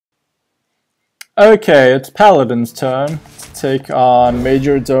Okay, it's Paladin's turn to take on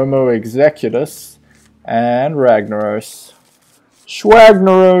Major Domo Executus and Ragnaros.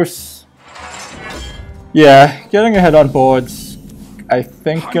 Schwagnaros! Yeah, getting ahead on boards, I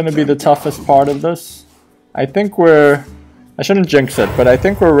think gonna be the toughest part of this. I think I shouldn't jinx it, but I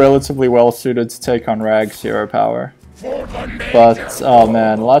think we're relatively well suited to take on Rag's hero power. But, oh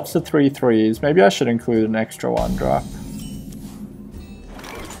man, lots of 3/3s. Maybe I should include an extra 1-drop.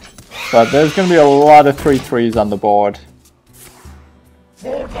 But there's going to be a lot of 3/3s on the board.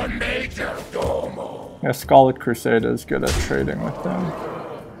 Yeah, Scarlet Crusader is good at trading with them.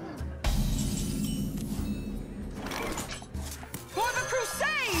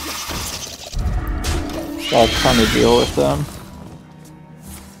 So I'll kind of deal with them.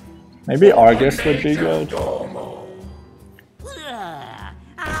 Maybe Argus would be good.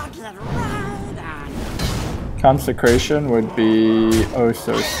 Consecration would be oh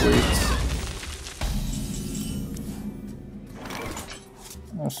so sweet.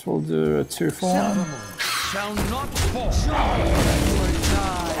 This will do a 2-for-1.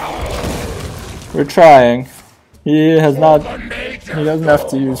 We're trying. He doesn't have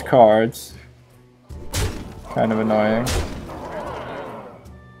to use cards. Kind of annoying.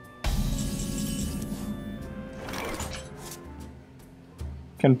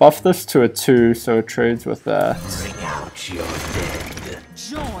 Can buff this to a 2 so it trades with that. Bring out your dead.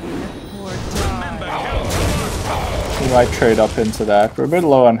 Join or We might trade up into that. We're a bit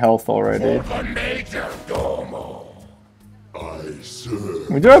low on health already.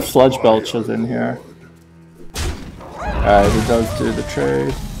 We do have Sludge Belchers in here. Alright, he does do the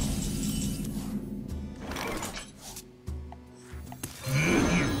trade.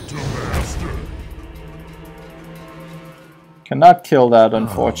 Cannot kill that,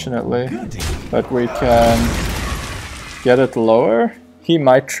 unfortunately, but we can get it lower. He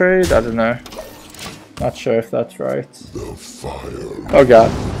might trade, I don't know. Not sure if that's right. Oh god.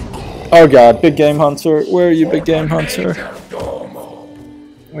 Oh god, Big Game Hunter. Where are you, Big Game Hunter?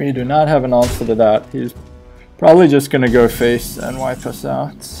 We do not have an answer to that. He's probably just gonna go face and wipe us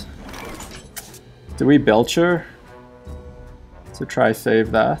out. Do we Belcher? To try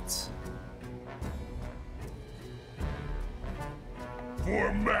save that.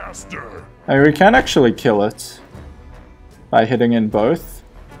 For master. I mean, we can actually kill it by hitting in both.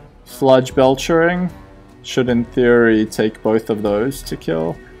 Sludge Belchering should in theory take both of those to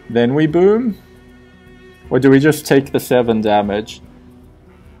kill. Then we boom? Or do we just take the 7 damage?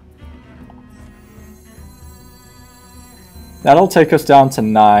 That'll take us down to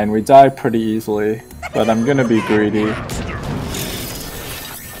 9. We die pretty easily, but I'm gonna be greedy.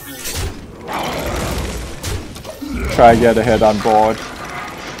 Try get ahead on board.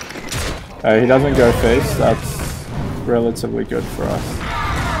 He doesn't go face, that's relatively good for us.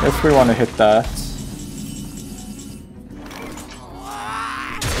 If we want to hit that.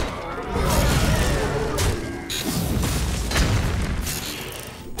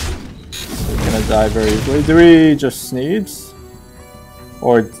 We're gonna die very easily. Do we just sneeze?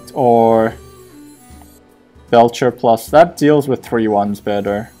 Or Belcher plus, that deals with 3/1s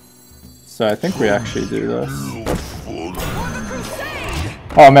better. So I think we actually do this.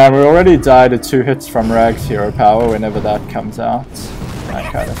 Oh man, we already died at 2 hits from Rag's hero power whenever that comes out. That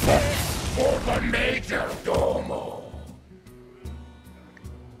kind of sucks.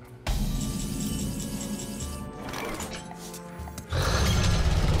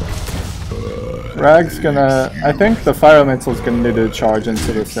 Rag's gonna... I think the Fire Elemental's gonna need to charge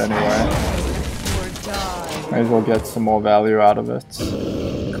into this anyway. Might as well get some more value out of it.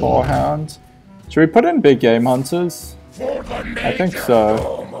 Core Hound. Should we put in Big Game Hunters? I think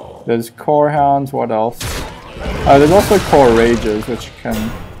so. There's Core Hounds, what else? Oh, there's also Core Rages, which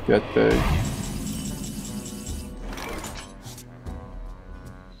can get big.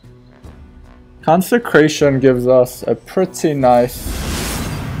 Consecration gives us a pretty nice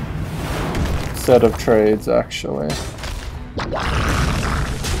set of trades, actually.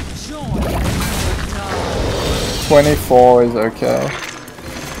 24 is okay.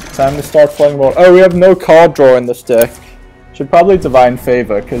 Time to start playing more. Oh, we have no card draw in this deck. Should probably Divine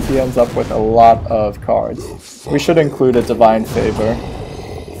Favor, because he ends up with a lot of cards. We should include a Divine Favor.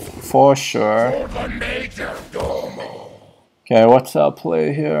 For sure. Okay, what's our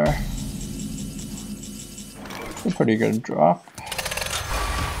play here? It's a pretty good drop.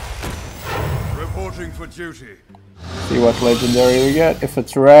 Reporting for duty. See what legendary we get. If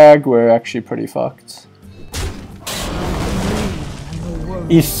it's Rag, we're actually pretty fucked.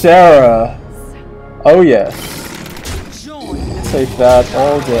 Ysera. Oh yes. Take that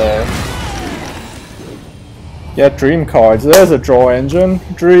all day. Get dream cards. There's a draw engine.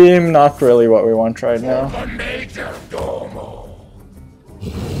 Dream, not really what we want right now.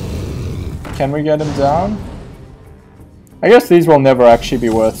 Can we get him down? I guess these will never actually be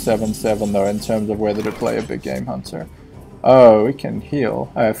worth 7/7 though in terms of whether to play a big game hunter. Oh, we can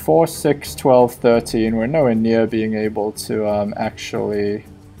heal. 4, 6, 12, 13. We're nowhere near being able to actually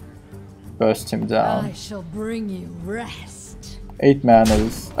burst him down. I shall bring you rest. 8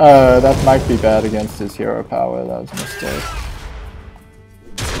 manas. That might be bad against his hero power. That was a mistake.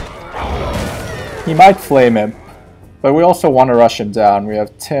 He might flame him, but we also want to rush him down. We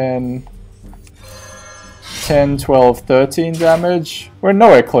have 10, 12, 13 damage. We're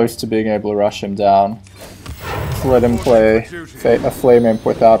nowhere close to being able to rush him down. Let's let him play a Flame Imp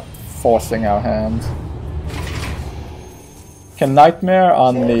without forcing our hand. Can Nightmare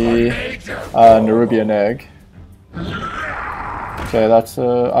on the Nerubian Egg. Okay, that's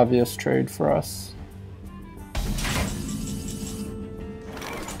an obvious trade for us.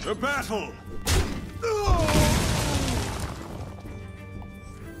 The battle!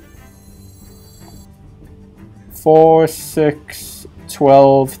 4, 6,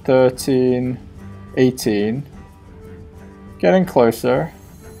 12, 13, 18. Getting closer.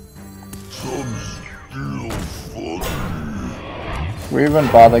 We even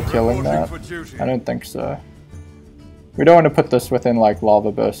bother killing that? I don't think so. We don't want to put this within like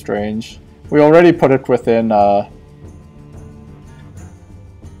Lava Burst range. We already put it within the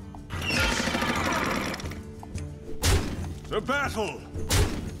battle!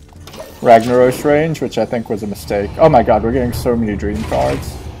 Ragnaros range, which I think was a mistake. Oh my god, we're getting so many dream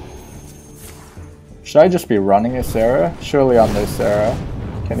cards. Should I just be running a Sarah? Surely on this Sarah.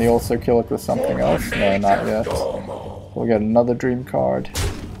 Can he also kill it with something else? No, not yet. We'll get another dream card.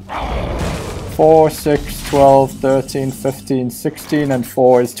 4, 6, 12, 13, 15, 16, and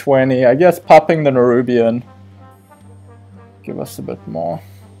 4 is 20. I guess popping the Nerubian give us a bit more.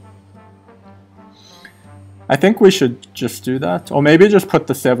 I think we should just do that. Or maybe just put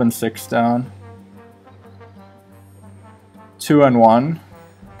the 7/6 down. 2 and 1.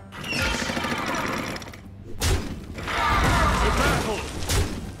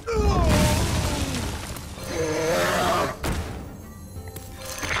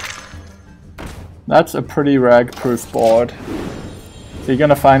 That's a pretty rag-proof board. Is he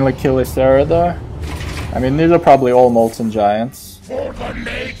gonna finally kill Ysera though? I mean, these are probably all Molten Giants. Yeah,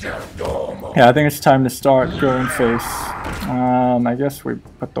 I think it's time to start going face. I guess we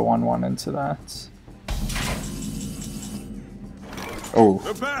put the 1/1 into that. Oh,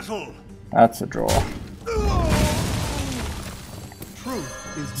 that's a draw.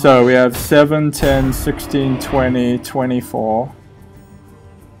 So we have 7, 10, 16, 20, 24.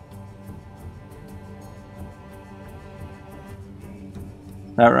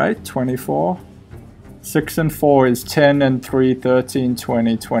 That right? 24. 6 and 4 is 10 and 3, 13,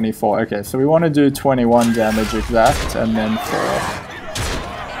 20, 24. Okay, so we want to do 21 damage exact and then 4.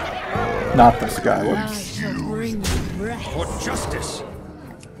 Not this guy. Whoops. For justice.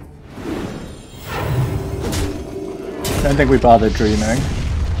 I don't think we bother dreaming.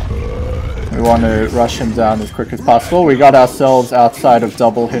 We want to rush him down as quick as possible. We got ourselves outside of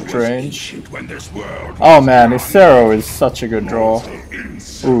double hit range. Oh man, Ysera is such a good draw.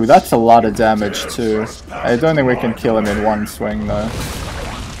 Ooh, that's a lot of damage too. I don't think we can kill him in one swing though,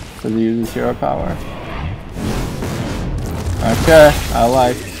 because he uses hero power. Okay, I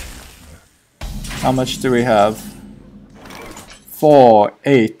like. How much do we have? 4,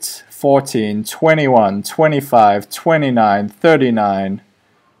 8, 14, 21, 25, 29, 39.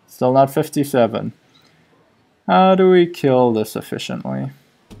 Still not 57. How do we kill this efficiently?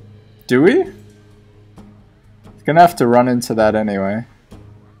 Do we? It's gonna have to run into that anyway.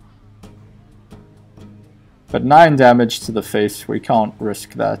 But 9 damage to the face, we can't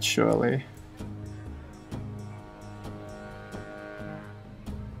risk that surely.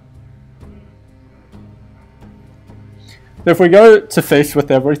 If we go to face with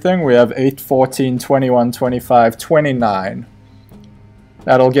everything, we have 8, 14, 21, 25, 29.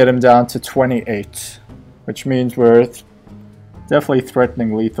 That'll get him down to 28, which means we're definitely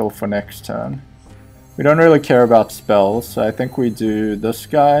threatening lethal for next turn. We don't really care about spells, so I think we do this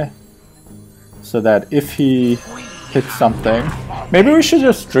guy, so that if he hits something, maybe we should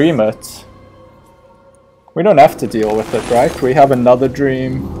just dream it. We don't have to deal with it, right? We have another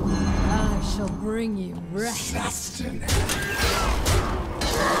dream. I shall bring you rest.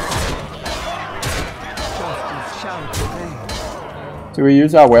 Do we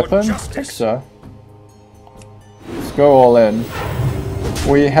use our weapon? I think so. Let's go all in.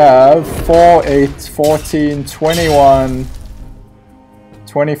 We have 4, 8, 14, 21,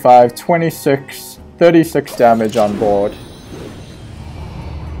 25, 26, 36 damage on board.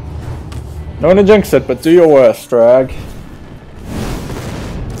 No one to jinx it, but do your worst, Drag.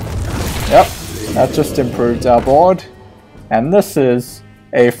 Yep, that just improved our board. And this is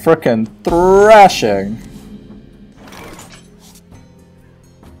a frickin' thrashing.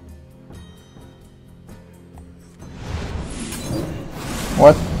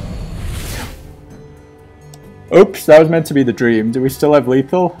 What? Oops, that was meant to be the dream. Do we still have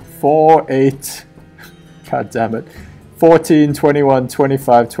lethal? 4, 8. God damn it. 14, 21,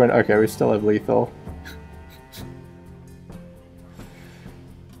 25, 20. Okay, we still have lethal.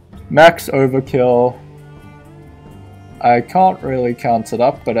 Max overkill. I can't really count it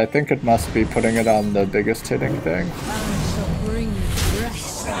up, but I think it must be putting it on the biggest hitting thing.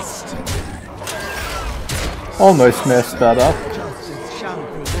 Almost messed that up.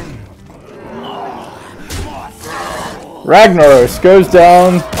 Ragnaros goes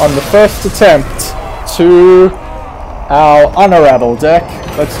down on the first attempt to our Unrattle deck.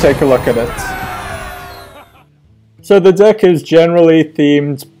 Let's take a look at it. So the deck is generally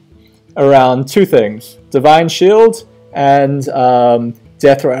themed around two things. Divine Shield and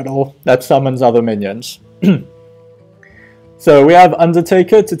Death Rattle that summons other minions. So we have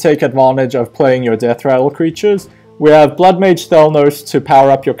Undertaker to take advantage of playing your Death Rattle creatures. We have Blood Mage Thelnos to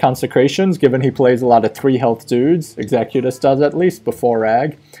power up your consecrations, given he plays a lot of 3 health dudes. Executus does at least, before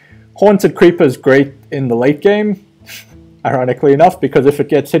Rag. Haunted Creeper is great in the late game, ironically enough, because if it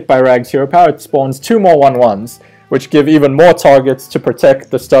gets hit by Rag's hero power, it spawns 2 more 1/1s, which give even more targets to protect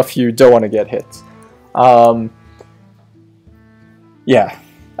the stuff you don't want to get hit. Yeah.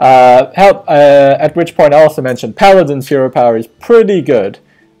 At which point I also mentioned Paladin's hero power is pretty good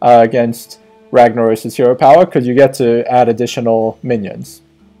against Ragnaros' hero power, because you get to add additional minions.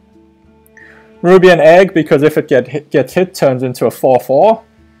 Ruby and Egg, because if it gets hit, turns into a 4/4.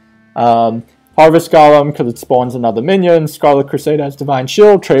 Harvest Golem, because it spawns another minion. Scarlet Crusader has Divine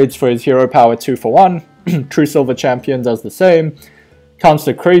Shield, trades for his hero power 2 for 1. True Silver Champion does the same.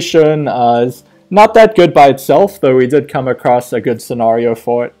 Consecration is not that good by itself, though we did come across a good scenario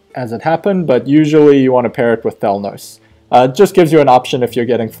for it as it happened, but usually you want to pair it with Thelnos. It just gives you an option if you're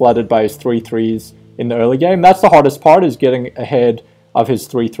getting flooded by his 3/3s in the early game. That's the hardest part, is getting ahead of his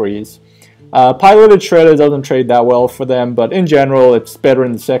 3/3s. Piloted Shredder doesn't trade that well for them, but in general it's better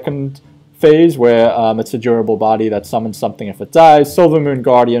in the second phase, where it's a durable body that summons something if it dies. Silver Moon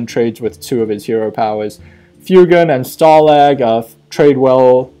Guardian trades with 2 of his hero powers. Fugan and Starlag trade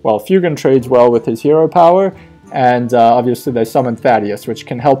well. Well, Fugan trades well with his hero power, and obviously they summon Thaddeus, which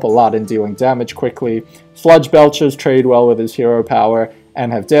can help a lot in dealing damage quickly. Sludge Belchers trade well with his hero power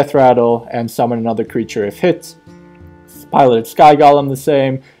and have Death Rattle and summon another creature if hit. Piloted Sky Golem the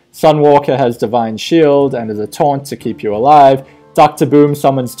same. Sunwalker has Divine Shield and is a taunt to keep you alive. Dr. Boom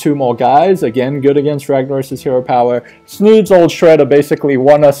summons 2 more guys, again good against Ragnaros' hero power. Sneed's Old Shredder basically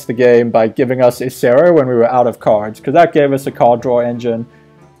won us the game by giving us Ysera when we were out of cards, because that gave us a card draw engine.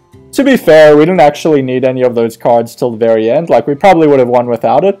 To be fair, we didn't actually need any of those cards till the very end. Like, we probably would have won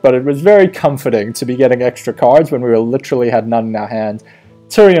without it, but it was very comforting to be getting extra cards when we were literally had none in our hand.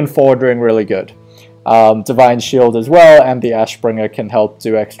 Tyrion Fordring, really good. Divine Shield as well, and the Ashbringer can help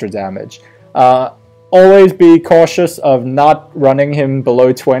do extra damage. Always be cautious of not running him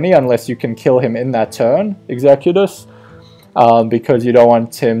below 20 unless you can kill him in that turn, Executus, because you don't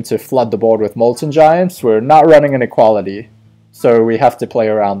want him to flood the board with Molten Giants. We're not running an equality, so we have to play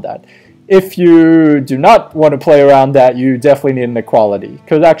around that. If you do not want to play around that, you definitely need an equality,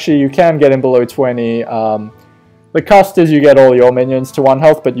 because actually you can get him below 20. The cost is you get all your minions to 1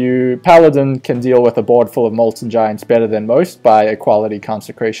 health, but Paladin can deal with a board full of Molten Giants better than most by equality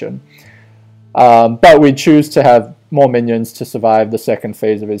consecration. But we choose to have more minions to survive the second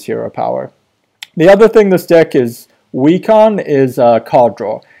phase of his hero power. The other thing this deck is weak on is card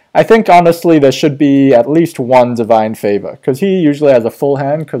draw. I think honestly there should be at least 1 Divine Favor, because he usually has a full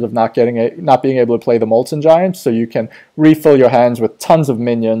hand because of not being able to play the Molten Giants, so you can refill your hands with tons of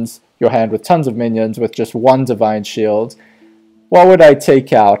minions, with just 1 Divine Shield. What would I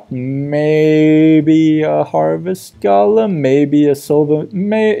take out? Maybe a Harvest Golem, maybe a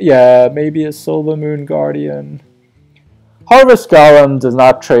maybe a Silver Moon Guardian. Harvest Golem does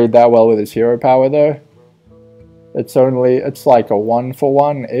not trade that well with his hero power though. It's like a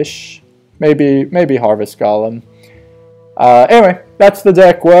 1-for-1-ish. Maybe Harvest Golem. Anyway, that's the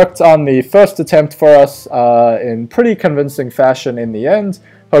deck. Worked on the first attempt for us in pretty convincing fashion in the end.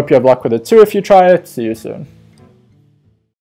 Hope you have luck with it too if you try it. See you soon.